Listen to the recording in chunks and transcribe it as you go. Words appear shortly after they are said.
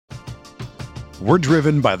We're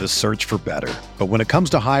driven by the search for better. But when it comes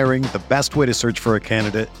to hiring, the best way to search for a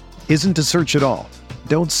candidate isn't to search at all.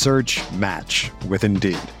 Don't search, match with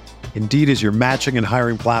Indeed. Indeed is your matching and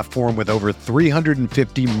hiring platform with over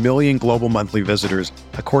 350 million global monthly visitors,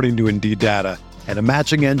 according to Indeed data, and a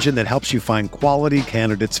matching engine that helps you find quality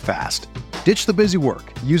candidates fast. Ditch the busy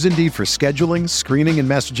work. Use Indeed for scheduling, screening, and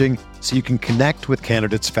messaging so you can connect with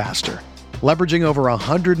candidates faster. Leveraging over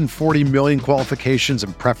 140 million qualifications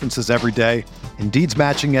and preferences every day, Indeed's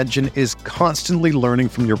matching engine is constantly learning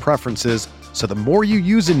from your preferences, so the more you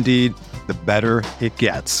use Indeed, the better it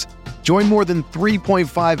gets. Join more than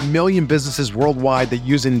 3.5 million businesses worldwide that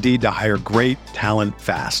use Indeed to hire great talent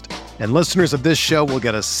fast. And listeners of this show will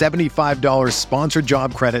get a $75 sponsored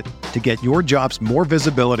job credit to get your jobs more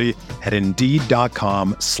visibility at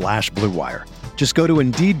Indeed.com/Blue Wire. Just go to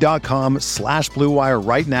Indeed.com/Blue Wire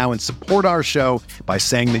right now and support our show by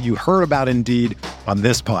saying that you heard about Indeed on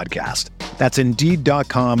this podcast. That's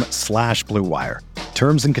Indeed.com/Blue Wire.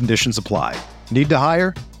 Terms and conditions apply. Need to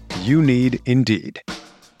hire? You need Indeed.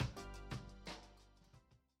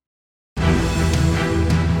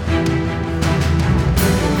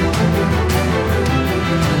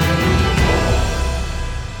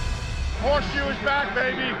 Horseshoe is back,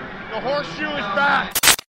 baby. The horseshoe is back.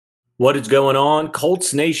 What is going on,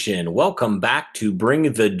 Colts Nation? Welcome back to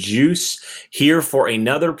Bring the Juice, here for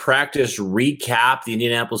another practice recap. The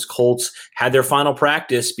Indianapolis Colts had their final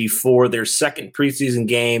practice before their second preseason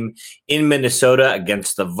game in Minnesota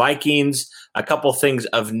against the Vikings. A couple things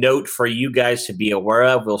of note for you guys to be aware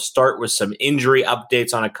of. We'll start with some injury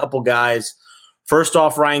updates on a couple guys. First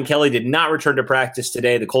off, Ryan Kelly did not return to practice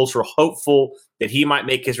today. The Colts were hopeful that he might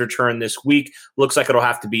make his return this week. Looks like it'll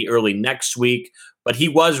have to be early next week. But he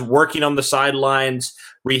was working on the sidelines,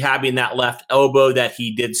 rehabbing that left elbow that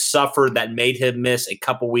he did suffer that made him miss a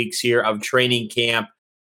couple weeks here of training camp.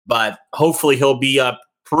 But hopefully he'll be up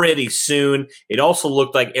pretty soon. It also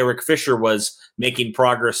looked like Eric Fisher was making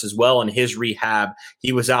progress as well in his rehab.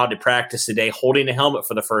 He was out at practice today holding a helmet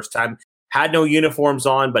for the first time. Had no uniforms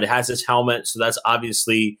on, but has his helmet. So that's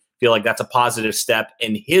obviously, feel like that's a positive step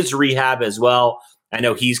in his rehab as well. I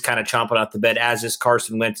know he's kind of chomping out the bed, as is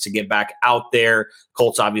Carson Wentz, to get back out there.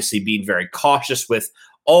 Colts obviously being very cautious with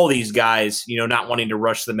all these guys, not wanting to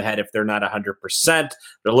rush them ahead if they're not 100%.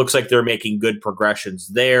 But it looks like they're making good progressions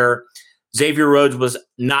there. Xavier Rhodes was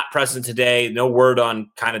not present today. No word on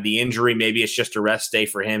kind of the injury. Maybe it's just a rest day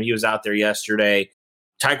for him. He was out there yesterday.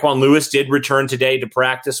 Tyquan Lewis did return today to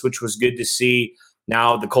practice, which was good to see.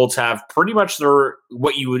 Now the Colts have pretty much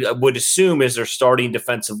what you would assume is their starting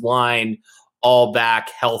defensive line all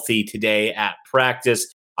back healthy today at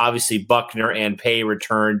practice. Obviously, Buckner and Paye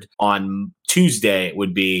returned on Tuesday, it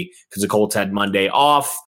would be, because the Colts had Monday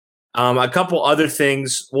off. A couple other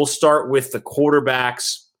things. We'll start with the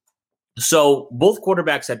quarterbacks. So both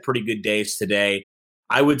quarterbacks had pretty good days today.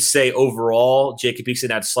 I would say overall, Jacob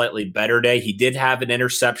Eason had a slightly better day. He did have an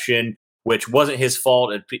interception, which wasn't his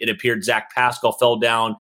fault. It appeared Zach Pascal fell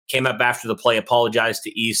down, came up after the play, apologized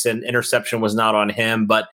to Eason. Interception was not on him,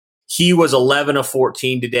 but he was 11 of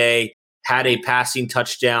 14 today, had a passing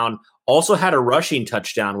touchdown, also had a rushing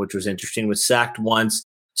touchdown, which was interesting, was sacked once.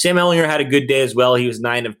 Sam Ehlinger had a good day as well. He was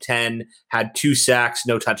 9 of 10, had 2 sacks,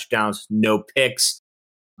 no touchdowns, no picks.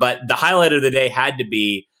 But the highlight of the day had to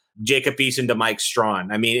be Jacob Eason to Mike Strawn.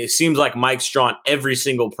 I mean, it seems like Mike Strawn every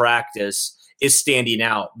single practice is standing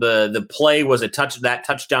out. The play was that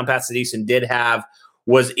touchdown pass that Eason did have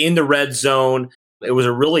was in the red zone. It was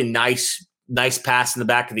a really nice pass in the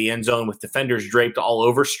back of the end zone with defenders draped all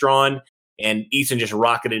over Strawn, and Eason just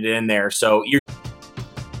rocketed it in there. So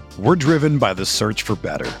We're driven by the search for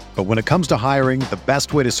better. But when it comes to hiring, the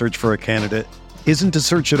best way to search for a candidate isn't to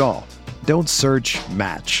search at all. Don't search,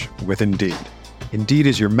 match with Indeed. Indeed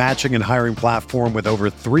is your matching and hiring platform with over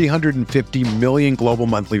 350 million global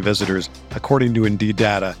monthly visitors, according to Indeed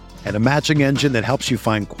data, and a matching engine that helps you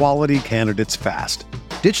find quality candidates fast.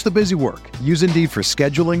 Ditch the busy work. Use Indeed for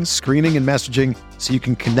scheduling, screening, and messaging so you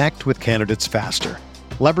can connect with candidates faster.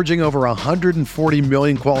 Leveraging over 140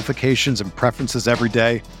 million qualifications and preferences every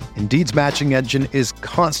day, Indeed's matching engine is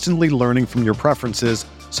constantly learning from your preferences,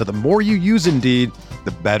 so the more you use Indeed,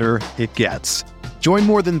 the better it gets. Join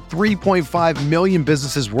more than 3.5 million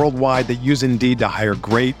businesses worldwide that use Indeed to hire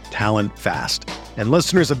great talent fast. And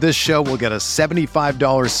listeners of this show will get a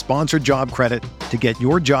 $75 sponsored job credit to get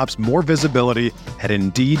your jobs more visibility at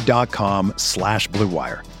Indeed.com/Blue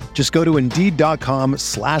Wire. Just go to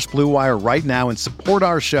Indeed.com/Blue Wire right now and support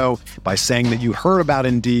our show by saying that you heard about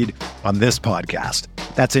Indeed on this podcast.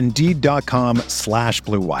 That's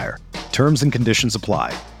Indeed.com/Blue Wire. Terms and conditions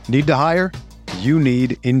apply. Need to hire? You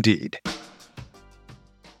need Indeed.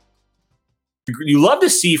 you love to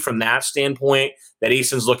see from that standpoint that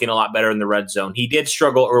Eason's looking a lot better in the red zone. He did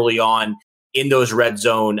struggle early on in those red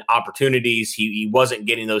zone opportunities. He wasn't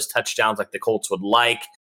getting those touchdowns like the Colts would like.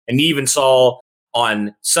 And you even saw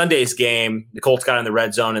on Sunday's game, the Colts got in the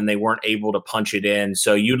red zone and they weren't able to punch it in.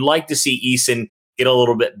 So you'd like to see Eason get a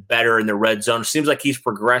little bit better in the red zone. It seems like he's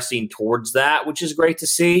progressing towards that, which is great to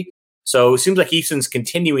see. So it seems like Eason's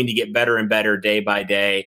continuing to get better and better day by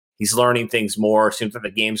day. He's learning things more. It seems like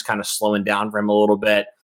the game's kind of slowing down for him a little bit.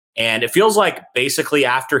 And it feels like basically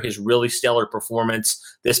after his really stellar performance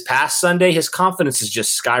this past Sunday, his confidence has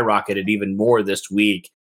just skyrocketed even more this week.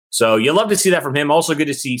 So you'll love to see that from him. Also good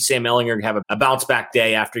to see Sam Ehlinger have a bounce back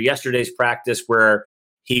day after yesterday's practice where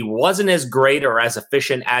he wasn't as great or as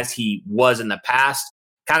efficient as he was in the past.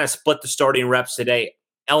 Kind of split the starting reps today.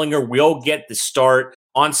 Ehlinger will get the start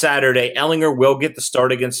on Saturday. Ehlinger will get the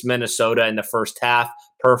start against Minnesota in the first half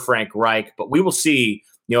per Frank Reich. But we will see,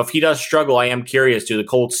 if he does struggle, I am curious, do the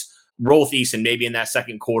Colts roll with Eason maybe in that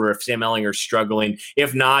second quarter if Sam Ehlinger's struggling?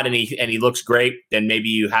 If not, and he looks great, then maybe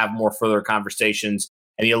you have more further conversations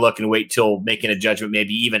and you look and wait till making a judgment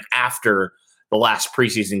maybe even after the last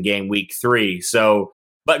preseason game, week 3. So,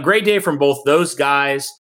 but great day from both those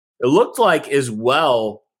guys. It looked like as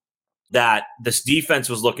well that this defense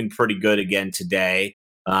was looking pretty good again today.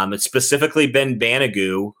 It's specifically Ben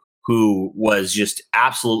Banogu, who was just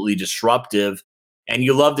absolutely disruptive. And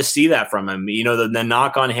you love to see that from him. The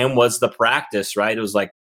knock on him was the practice, right? It was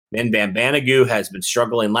like, Ben Banogu has been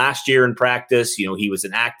struggling last year in practice. He was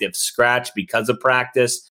an active scratch because of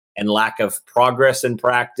practice and lack of progress in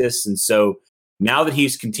practice. And so now that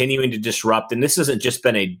he's continuing to disrupt, and this hasn't just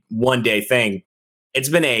been a one-day thing, it's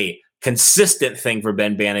been a consistent thing for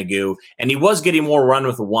Ben Banogu, and he was getting more run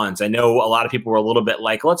with the ones. I know a lot of people were a little bit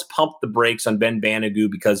like, let's pump the brakes on Ben Banogu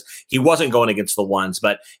because he wasn't going against the ones,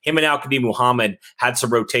 but him and Al-Qadim Muhammad had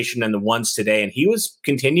some rotation in the ones today, and he was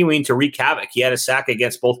continuing to wreak havoc. He had a sack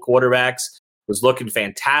against both quarterbacks, was looking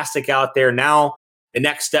fantastic out there. Now, the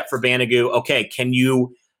next step for Banogu, okay, can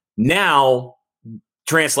you now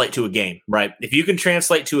translate to a game, right? If you can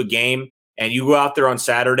translate to a game, and you go out there on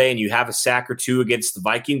Saturday and you have a sack or two against the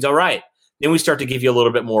Vikings, all right, then we start to give you a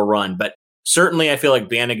little bit more run. But certainly I feel like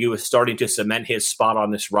Banogu is starting to cement his spot on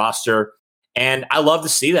this roster. And I love to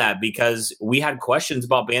see that because we had questions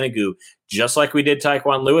about Banogu, just like we did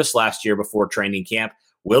Tyquan Lewis last year before training camp.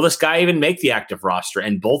 Will this guy even make the active roster?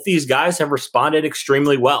 And both these guys have responded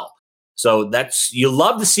extremely well. So you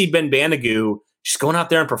love to see Ben Banogu just going out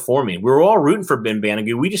there and performing. We were all rooting for Ben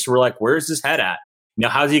Banogu. We just were like, where's his head at?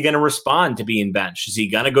 How's he going to respond to being benched? Is he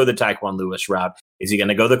going to go the Tyquan Lewis route? Is he going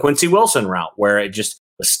to go the Quincy Wilson route where it just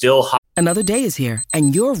was still hot? Another day is here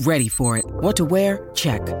and you're ready for it. What to wear?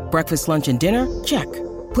 Check. Breakfast, lunch, and dinner? Check.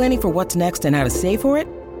 Planning for what's next and how to save for it?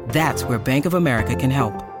 That's where Bank of America can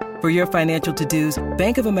help. For your financial to-dos,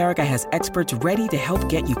 Bank of America has experts ready to help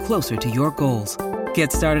get you closer to your goals.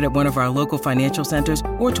 Get started at one of our local financial centers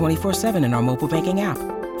or 24/7 in our mobile banking app.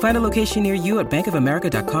 Find a location near you at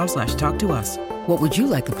bankofamerica.com/talktous. What would you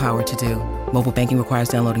like the power to do? Mobile banking requires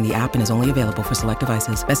downloading the app and is only available for select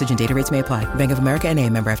devices. Message and data rates may apply. Bank of America N.A.,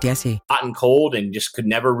 member FDIC. Hot and cold and just could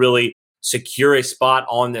never really secure a spot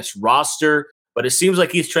on this roster. But it seems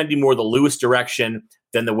like he's trending more the Lewis direction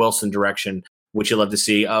than the Wilson direction, which you'll love to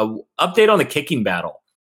see. Update on the kicking battle.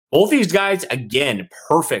 Both these guys, again,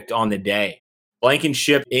 perfect on the day.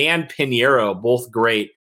 Blankenship and Pinheiro, both great.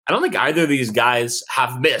 I don't think either of these guys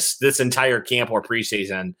have missed this entire camp or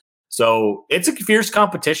preseason. So it's a fierce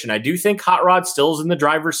competition. I do think Hot Rod still is in the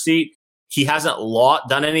driver's seat. He hasn't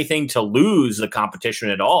done anything to lose the competition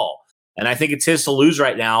at all. And I think it's his to lose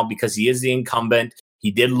right now because he is the incumbent. He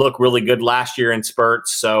did look really good last year in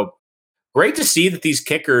spurts. So great to see that these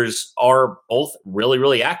kickers are both really,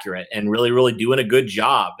 really accurate and really, really doing a good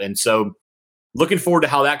job. And so looking forward to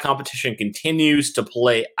how that competition continues to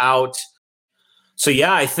play out. So,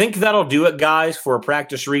 yeah, I think that'll do it, guys, for a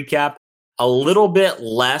practice recap. A little bit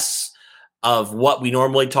less of what we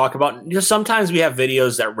normally talk about. Sometimes we have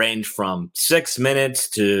videos that range from 6 minutes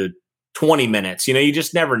to 20 minutes. You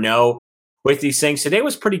just never know with these things. Today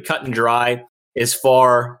was pretty cut and dry as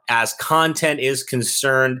far as content is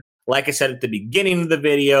concerned. Like I said at the beginning of the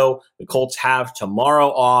video, the Colts have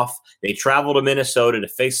tomorrow off. They travel to Minnesota to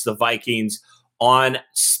face the Vikings on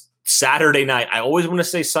Saturday night. I always want to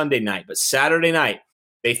say Sunday night, but Saturday night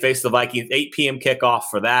they face the Vikings. 8 p.m. kickoff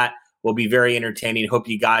for that. Will be very entertaining. Hope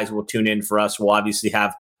you guys will tune in for us. We'll obviously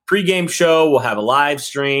have pregame show. We'll have a live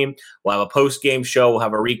stream. We'll have a postgame show. We'll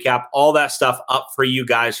have a recap. All that stuff up for you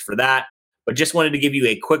guys for that. But just wanted to give you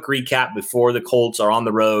a quick recap before the Colts are on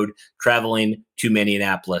the road traveling to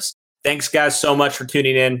Minneapolis. Thanks, guys, so much for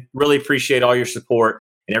tuning in. Really appreciate all your support.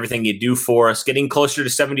 and everything you do for us. Getting closer to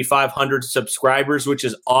 7,500 subscribers, which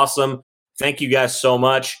is awesome. Thank you guys so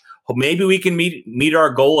much. Maybe we can meet our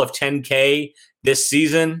goal of 10K this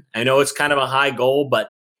season. I know it's kind of a high goal, but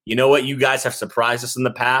you know what? You guys have surprised us in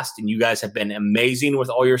the past, and you guys have been amazing with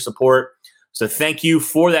all your support. So thank you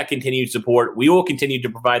for that continued support. We will continue to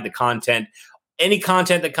provide the content. Any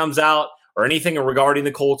content that comes out or anything regarding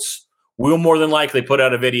the Colts, we'll more than likely put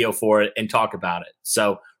out a video for it and talk about it.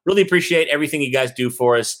 So really appreciate everything you guys do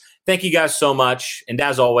for us. Thank you guys so much. And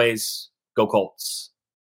as always, go Colts.